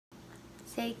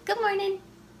Say good morning.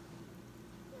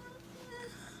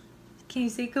 Can you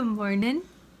say good morning?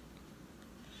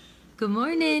 Good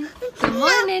morning. Good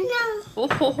morning.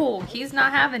 Oh, he's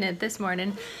not having it this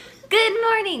morning. Good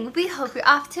morning. We hope you're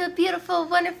off to a beautiful,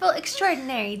 wonderful,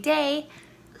 extraordinary day.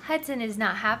 Hudson is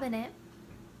not having it.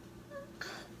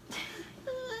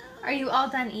 Are you all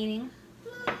done eating?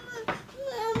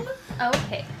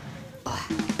 Okay.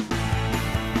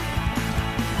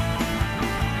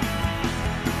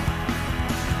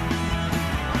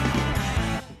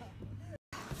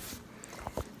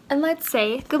 And let's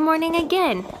say good morning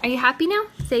again. Are you happy now?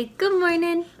 Say good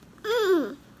morning.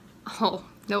 Oh,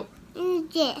 nope.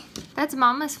 That's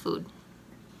Mama's food.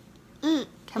 Can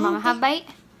Mama have a bite?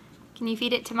 Can you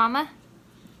feed it to Mama?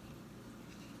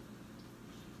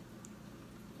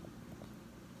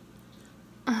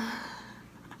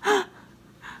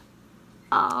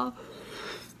 Oh.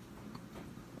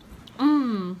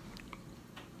 I'm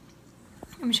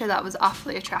sure that was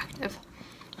awfully attractive.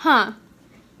 Huh?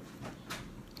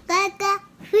 Dada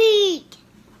feed.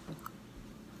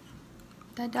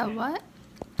 Dada what?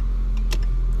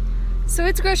 So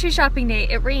it's grocery shopping day.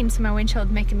 It rained, so my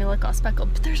windshield making me look all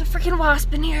speckled. But there's a freaking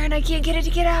wasp in here and I can't get it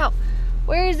to get out.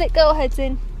 Where does it go,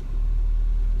 Hudson?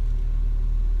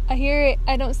 I hear it.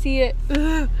 I don't see it.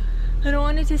 Ugh. I don't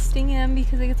want it to sting him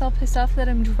because he gets all pissed off that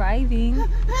I'm driving.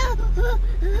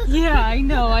 Yeah, I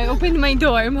know. I opened my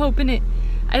door. I'm hoping it...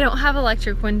 I don't have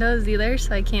electric windows either,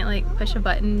 so I can't like push a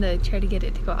button to try to get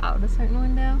it to go out a certain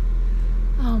window.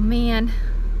 Oh man.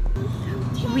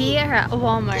 We are at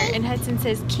Walmart and Hudson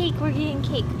says, cake, we're getting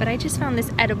cake. But I just found this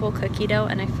edible cookie dough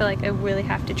and I feel like I really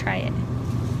have to try it.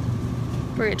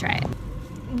 We're gonna try it.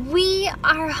 We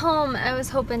are home. I was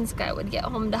hoping Sky would get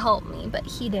home to help me, but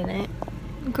he didn't.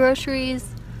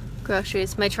 Groceries.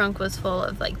 My trunk was full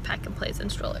of like pack and plays and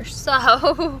strollers,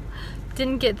 so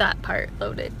didn't get that part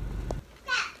loaded.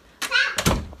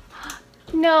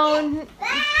 No.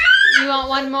 You want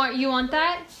one more? You want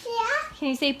that? Yeah. Can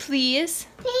you say please?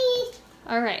 Please.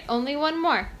 Alright, only one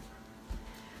more.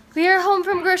 We are home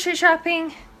from grocery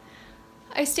shopping.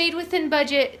 I stayed within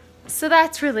budget, so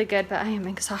that's really good, but I am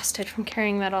exhausted from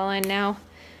carrying that all in now.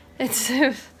 It's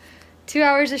 2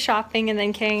 hours of shopping and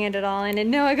then carrying it all in,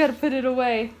 and now I gotta put it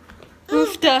away.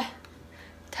 Oofta.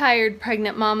 Tired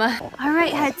pregnant mama.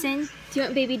 Alright, Hudson, do you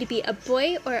want baby to be a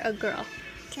boy or a girl?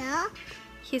 Girl.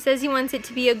 He says he wants it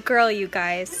to be a girl, you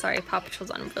guys. Sorry, Paw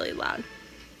Patrol's on really loud.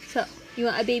 So, you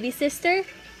want a baby sister?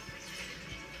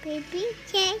 Baby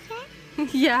sister.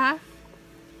 Yeah.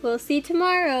 We'll see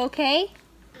tomorrow, okay?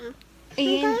 Are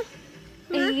you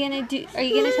gonna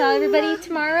tell everybody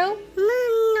tomorrow?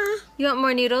 Mama. You want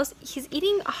more noodles? He's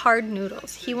eating hard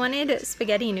noodles. He wanted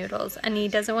spaghetti noodles and he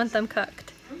doesn't want them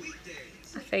cooked.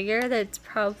 I figure that's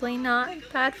probably not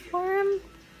bad for him.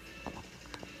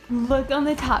 Look on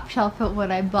the top shelf at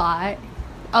what I bought.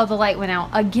 Oh, the light went out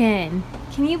again.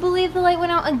 Can you believe the light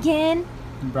went out again?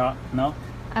 You brought milk?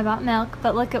 I bought milk,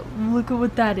 but look at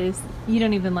what that is. You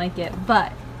don't even like it,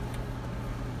 but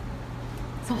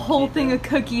it's a whole thing of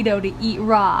cookie dough to eat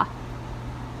raw.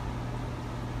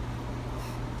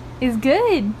 It's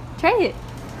good. Try it.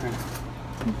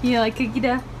 You like cookie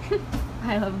dough?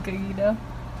 I love cookie dough.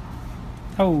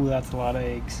 Oh, that's a lot of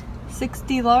eggs.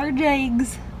 60 large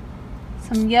eggs.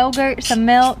 Some yogurt, some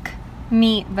milk,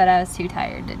 meat, but I was too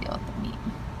tired to deal with the meat.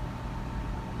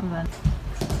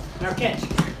 Now catch.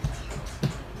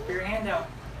 Put your hand out.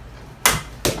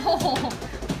 Oh.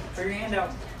 Put your hand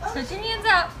out. Put your hands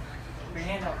out. Put your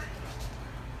hand out.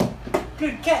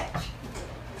 Good catch.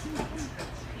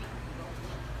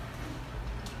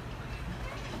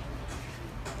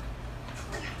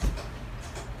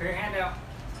 Put your hand out.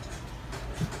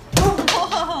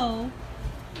 Whoa.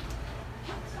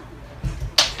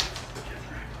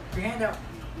 Put your hand out.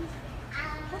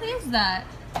 What is that?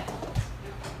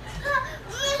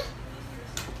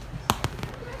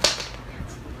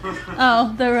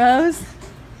 Oh, the rose?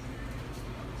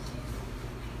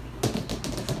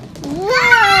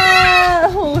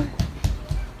 Whoa!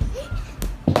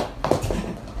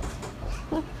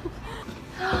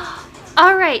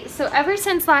 Alright, so ever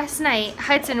since last night,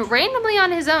 Hudson randomly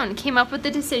on his own came up with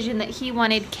the decision that he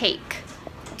wanted cake.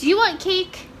 Do you want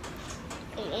cake?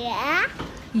 Yeah.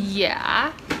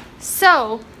 Yeah.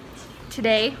 So,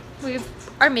 today we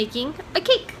are making a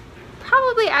cake.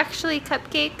 Probably actually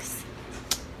cupcakes.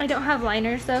 I don't have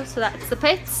liners though, so that's the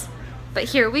pits. But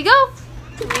here we go.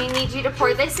 We need you to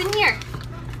pour this in here.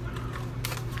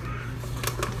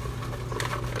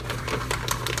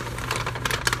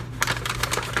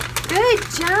 Good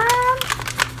job.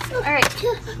 All right.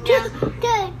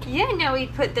 Good. Yeah, now we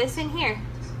put this in here.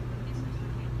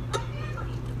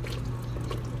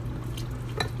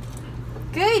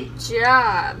 Good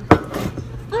job.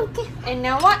 Okay. And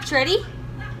now watch, ready?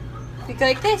 We go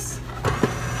like this. 1,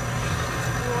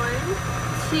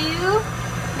 2.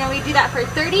 Now we do that for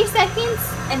 30 seconds,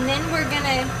 and then we're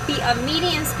gonna be a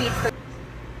medium speed for.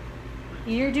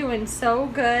 You're doing so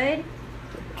good.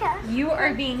 You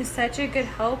are being such a good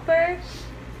helper.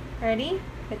 Ready?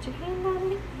 Put your hand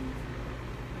on it.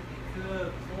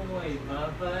 Good boy,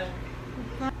 Bubba.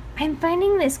 I'm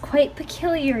finding this quite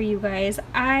peculiar, you guys.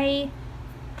 I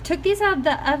took these out of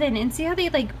the oven and see how they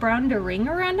like browned a ring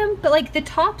around them? But like the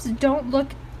tops don't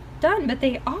look done, but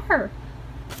they are.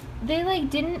 They like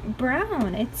didn't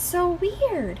brown. It's so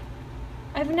weird.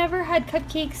 I've never had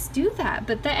cupcakes do that,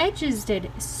 but the edges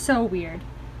did. So weird.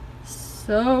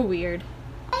 So weird.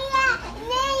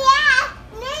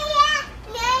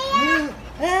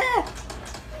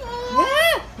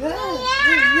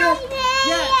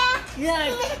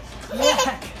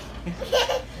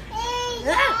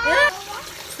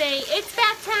 Say, it's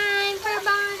bath time for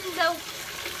Bonzo.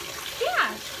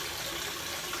 Yeah.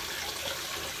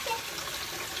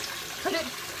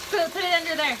 Put it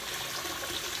under there.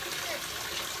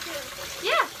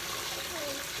 Yeah.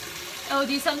 Oh,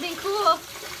 do something cool.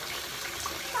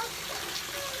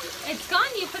 It's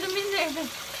gone. You put them in there.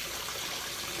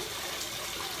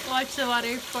 Watch the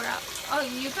water pour out. Oh,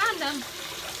 you found them.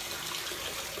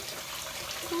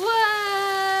 Whoa.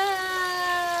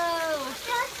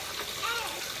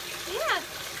 Yeah.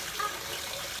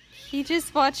 He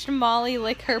just watched Molly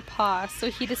lick her paw, so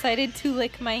he decided to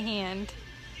lick my hand.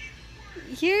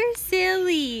 You're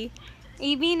silly. Are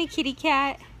you being a kitty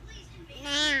cat?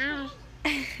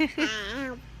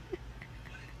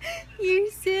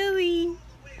 You're silly.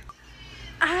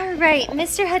 Alright,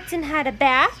 Mr. Hudson had a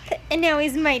bath, and now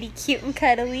he's mighty cute and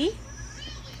cuddly.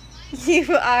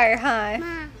 You are, huh?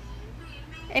 Ma.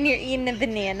 And you're eating a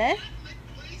banana?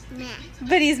 Ma.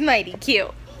 But he's mighty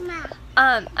cute. Ma.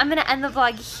 I'm gonna end the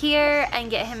vlog here and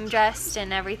get him dressed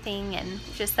and everything and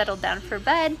just settle down for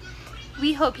bed.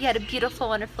 We hope you had a beautiful,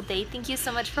 wonderful day. Thank you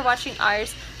so much for watching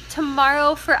ours.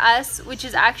 Tomorrow for us, which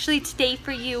is actually today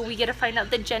for you, we get to find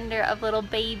out the gender of little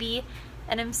baby,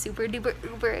 and I'm super duper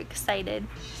uber excited.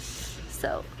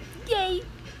 So, yay!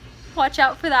 Watch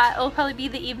out for that. It'll probably be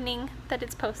the evening that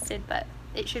it's posted, but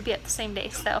it should be at the same day.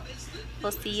 So,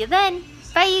 we'll see you then.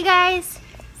 Bye, you guys.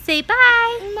 Say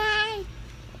bye. Bye.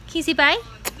 Can you say bye?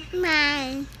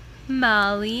 Bye.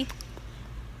 Molly.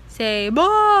 Say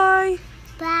bye.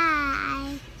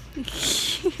 Bye.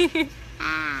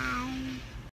 Bye.